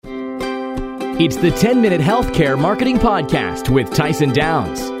It's the 10-Minute Healthcare Marketing Podcast with Tyson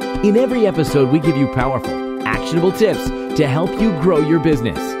Downs. In every episode, we give you powerful, actionable tips to help you grow your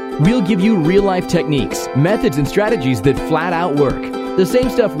business. We'll give you real-life techniques, methods, and strategies that flat out work. The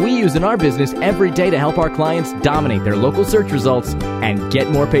same stuff we use in our business every day to help our clients dominate their local search results and get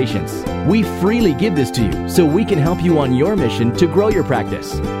more patients. We freely give this to you so we can help you on your mission to grow your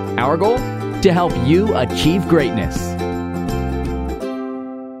practice. Our goal? To help you achieve greatness.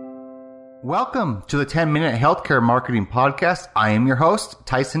 Welcome to the 10-Minute Healthcare Marketing Podcast. I am your host,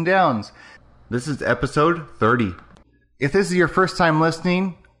 Tyson Downs. This is episode 30. If this is your first time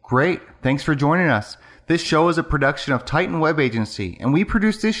listening, great. Thanks for joining us. This show is a production of Titan Web Agency, and we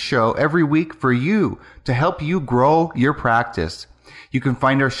produce this show every week for you to help you grow your practice. You can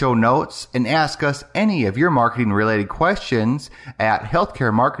find our show notes and ask us any of your marketing-related questions at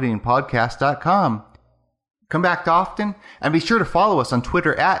healthcaremarketingpodcast.com. Come back often, and be sure to follow us on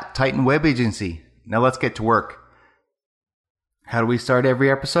Twitter at Titan Web Agency. Now let's get to work. How do we start every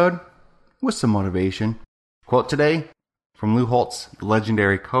episode? With some motivation. Quote today from Lou Holtz, the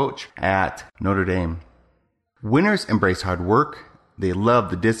legendary coach at Notre Dame. Winners embrace hard work. They love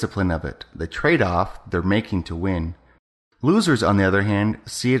the discipline of it, the trade-off they're making to win. Losers, on the other hand,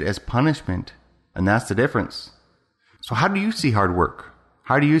 see it as punishment, and that's the difference. So how do you see hard work?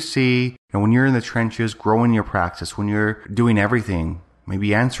 How do you see, when you're in the trenches, growing your practice, when you're doing everything,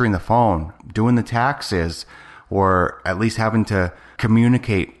 maybe answering the phone, doing the taxes, or at least having to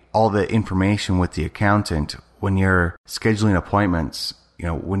communicate all the information with the accountant, when you're scheduling appointments,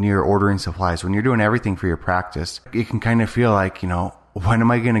 when you're ordering supplies, when you're doing everything for your practice, it can kind of feel like, when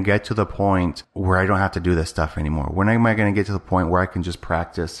am I going to get to the point where I don't have to do this stuff anymore? When am I going to get to the point where I can just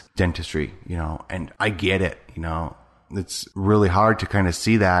practice dentistry, and I get it, It's really hard to kind of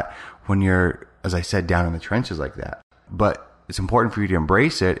see that when you're, as I said, down in the trenches like that. But it's important for you to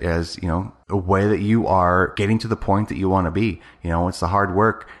embrace it as, a way that you are getting to the point that you want to be. It's the hard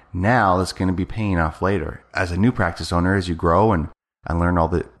work now that's going to be paying off later. As a new practice owner, as you grow and learn all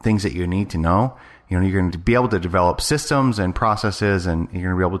the things that you need to know, you're going to be able to develop systems and processes, and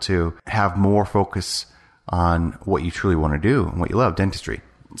you're going to be able to have more focus on what you truly want to do and what you love, dentistry.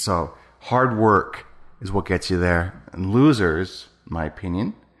 So hard work is what gets you there. And losers, in my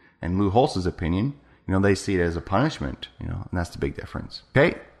opinion, and Lou Holtz's opinion, they see it as a punishment, and that's the big difference.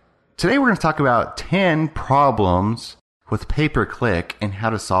 Okay, today we're going to talk about 10 problems with pay-per-click and how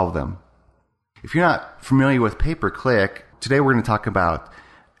to solve them. If you're not familiar with pay-per-click, today we're going to talk about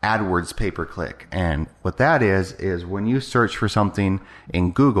AdWords pay-per-click. And what that is when you search for something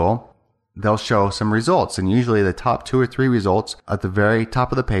in Google, they'll show some results. And usually the top 2 or 3 results at the very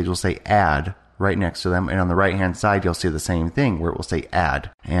top of the page will say ad right next to them. And on the right-hand side, you'll see the same thing where it will say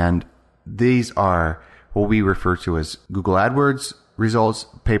ad. And these are what we refer to as Google AdWords results,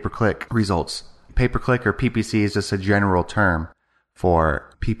 pay-per-click results. Pay-per-click or PPC is just a general term for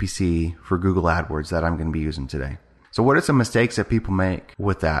PPC for Google AdWords that I'm going to be using today. So what are some mistakes that people make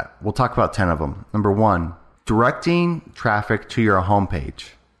with that? We'll talk about 10 of them. Number 1, directing traffic to your homepage.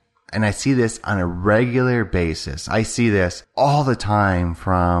 And I see this on a regular basis. I see this all the time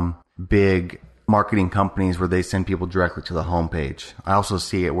from big marketing companies where they send people directly to the homepage. I also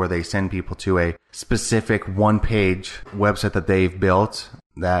see it where they send people to a specific one-page website that they've built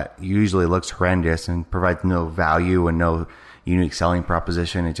that usually looks horrendous and provides no value and no unique selling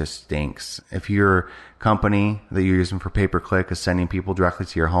proposition. It just stinks. If your company that you're using for pay-per-click is sending people directly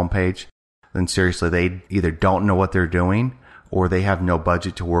to your homepage, then seriously, they either don't know what they're doing or they have no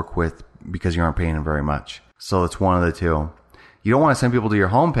budget to work with because you aren't paying them very much. So it's one of the two. You don't want to send people to your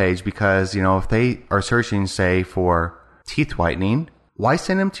homepage because, if they are searching, say, for teeth whitening, why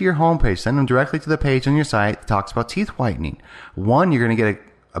send them to your homepage? Send them directly to the page on your site that talks about teeth whitening. One, you're going to get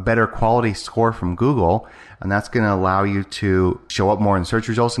a better quality score from Google, and that's going to allow you to show up more in search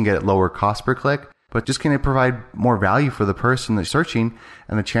results and get lower cost per click, but just going to provide more value for the person that's searching,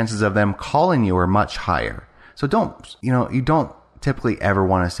 and the chances of them calling you are much higher. So you don't typically ever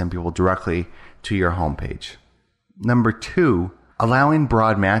want to send people directly to your homepage. Number 2, allowing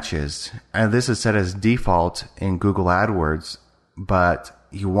broad matches. And this is set as default in Google AdWords, but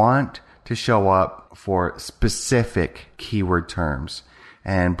you want to show up for specific keyword terms.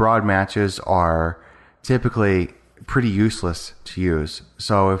 And broad matches are typically pretty useless to use.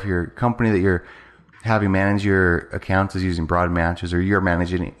 So if your company that you're having manage your accounts is using broad matches, or you're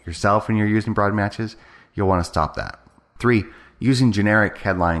managing it yourself and you're using broad matches, you'll want to stop that. 3, using generic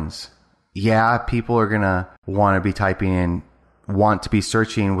headlines. Yeah, people are going to want to be typing in, want to be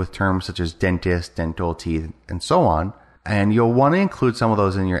searching with terms such as dentist, dental, teeth, and so on. And you'll want to include some of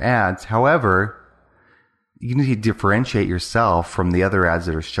those in your ads. However, you need to differentiate yourself from the other ads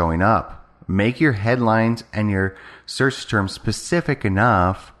that are showing up. Make your headlines and your search terms specific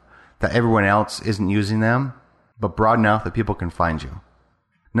enough that everyone else isn't using them, but broad enough that people can find you.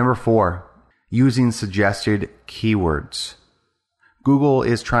 Number 4, using suggested keywords. Google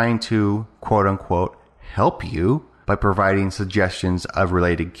is trying to, quote unquote, help you by providing suggestions of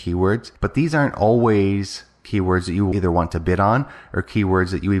related keywords, but these aren't always keywords that you either want to bid on or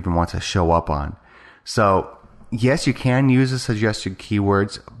keywords that you even want to show up on. So yes, you can use the suggested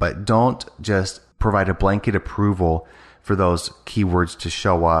keywords, but don't just provide a blanket approval for those keywords to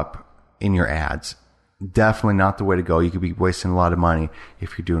show up in your ads. Definitely not the way to go. You could be wasting a lot of money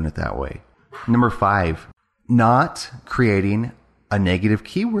if you're doing it that way. Number 5, not creating a negative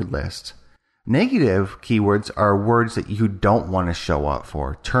keyword list. Negative keywords are words that you don't want to show up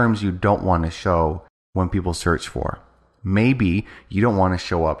for, terms you don't want to show when people search for. Maybe you don't want to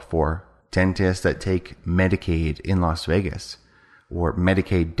show up for dentists that take Medicaid in Las Vegas, or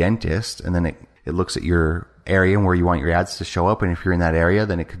Medicaid dentist, and then it looks at your area and where you want your ads to show up, and if you're in that area,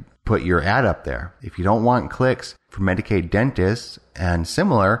 then it could put your ad up there. If you don't want clicks for Medicaid dentists and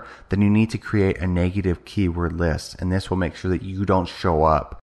similar, then you need to create a negative keyword list, and this will make sure that you don't show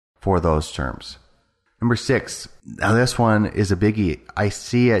up for those terms. Number 6, now this one is a biggie. I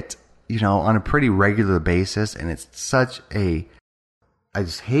see it, on a pretty regular basis, and it's I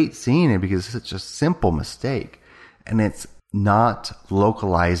just hate seeing it because it's such a simple mistake, and it's not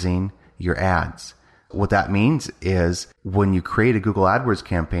localizing your ads. What that means is when you create a Google AdWords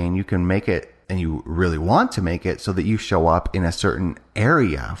campaign, you can make it, and you really want to make it so that you show up in a certain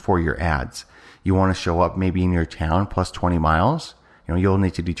area for your ads. You want to show up maybe in your town plus 20 miles. You'll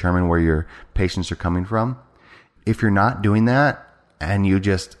need to determine where your patients are coming from. If you're not doing that and you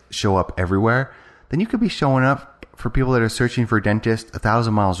just show up everywhere, then you could be showing up for people that are searching for a dentist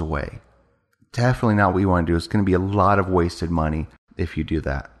 1,000 miles away. Definitely not what you want to do. It's going to be a lot of wasted money if you do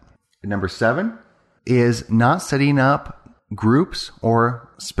that. Number 7 is not setting up groups or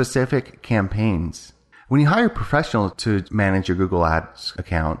specific campaigns. When you hire a professional to manage your Google Ads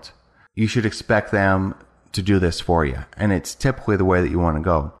account, you should expect them to do this for you. And it's typically the way that you want to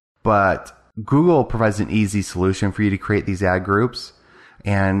go. But Google provides an easy solution for you to create these ad groups.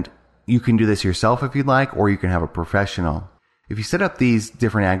 And you can do this yourself if you'd like, or you can have a professional. If you set up these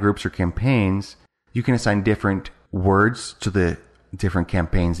different ad groups or campaigns, you can assign different words to the different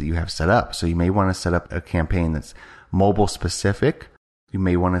campaigns that you have set up. So you may want to set up a campaign that's mobile specific. You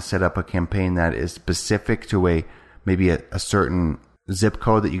may want to set up a campaign that is specific to maybe a certain zip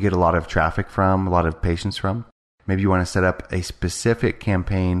code that you get a lot of traffic from, a lot of patients from. Maybe you want to set up a specific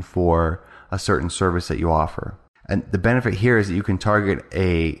campaign for a certain service that you offer. And the benefit here is that you can target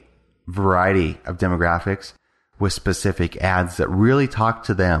a variety of demographics with specific ads that really talk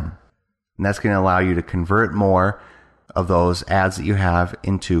to them. And that's going to allow you to convert more of those ads that you have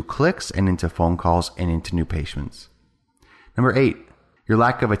into clicks and into phone calls and into new patients. Number 8, your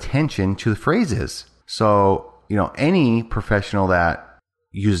lack of attention to the phrases. So, any professional that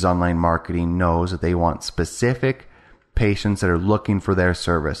uses online marketing knows that they want specific patients that are looking for their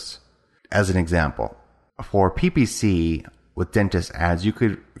service. As an example, for PPC with dentist ads, you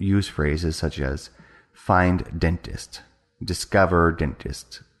could use phrases such as find dentist, discover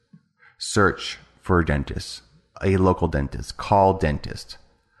dentist, search for dentist, a local dentist, call dentist.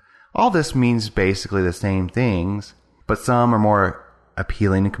 All this means basically the same things, but some are more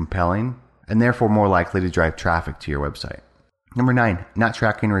appealing and compelling, and therefore more likely to drive traffic to your website. Number 9, not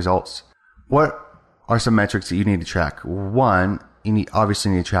tracking results. What are some metrics that you need to track? 1, you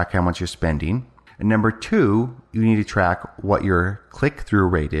obviously need to track how much you're spending. And number 2, you need to track what your click-through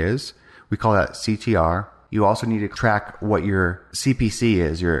rate is. We call that CTR. You also need to track what your CPC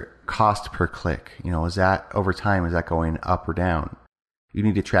is, your cost per click. Is that over time, is that going up or down? You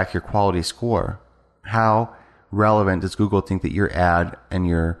need to track your quality score. How relevant does Google think that your ad and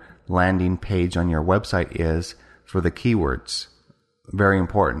your landing page on your website is for the keywords? Very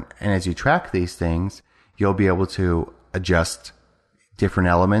important. And as you track these things, you'll be able to adjust different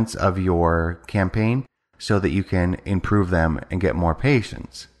elements of your campaign so that you can improve them and get more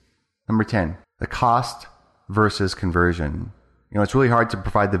patients. Number 10, the cost versus conversion. It's really hard to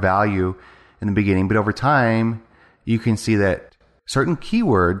provide the value in the beginning, but over time, you can see that certain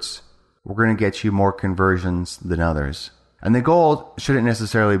keywords are going to get you more conversions than others. And the goal shouldn't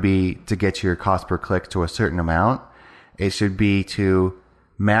necessarily be to get your cost per click to a certain amount. It should be to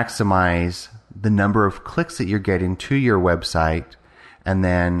maximize the number of clicks that you're getting to your website, and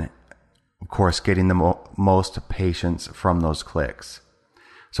then, of course, getting the most patients from those clicks.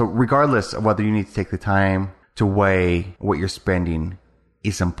 So regardless of whether you need to take the time to weigh what you're spending,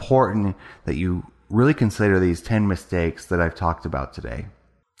 it's important that you really consider these 10 mistakes that I've talked about today.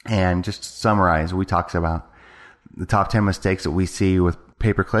 And just to summarize what we talked about, the top 10 mistakes that we see with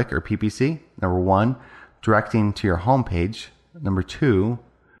pay-per-click or PPC. Number 1, directing to your homepage. Number 2,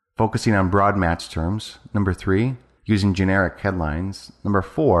 focusing on broad match terms. Number 3, using generic headlines. Number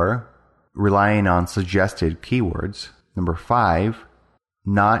 4, relying on suggested keywords. Number 5,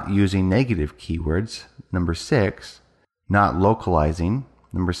 not using negative keywords. Number 6, not localizing.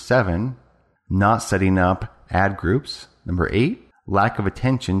 Number 7, not setting up ad groups. Number 8, lack of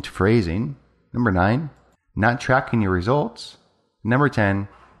attention to phrasing. Number 9, not tracking your results. Number 10,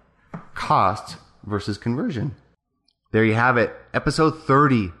 cost versus conversion. There you have it. Episode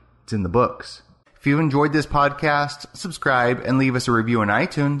 30. It's in the books. If you've enjoyed this podcast, subscribe and leave us a review on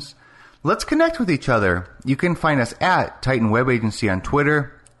iTunes. Let's connect with each other. You can find us at Titan Web Agency on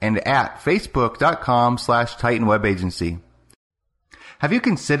Twitter and at facebook.com/Titan Web Agency. Have you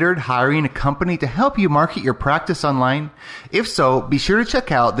considered hiring a company to help you market your practice online? If so, be sure to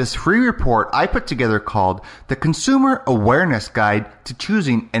check out this free report I put together called The Consumer Awareness Guide to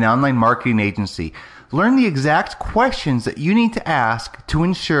Choosing an Online Marketing Agency. Learn the exact questions that you need to ask to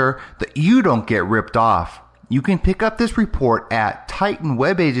ensure that you don't get ripped off. You can pick up this report at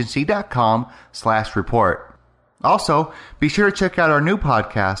titanwebagency.com/report. Also, be sure to check out our new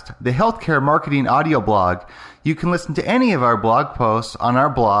podcast, the Healthcare Marketing Audio Blog. You can listen to any of our blog posts on our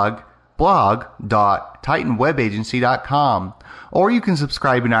blog, blog.titanwebagency.com, or you can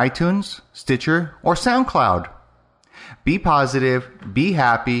subscribe in iTunes, Stitcher, or SoundCloud. Be positive, be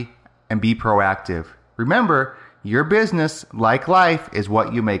happy, and be proactive. Remember, your business, like life, is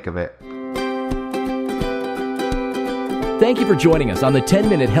what you make of it. Thank you for joining us on the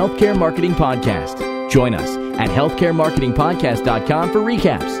 10-Minute Healthcare Marketing Podcast. Join us at healthcaremarketingpodcast.com for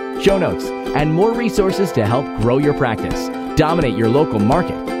recaps, show notes, and more resources to help grow your practice, dominate your local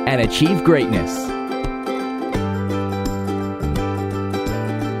market, and achieve greatness.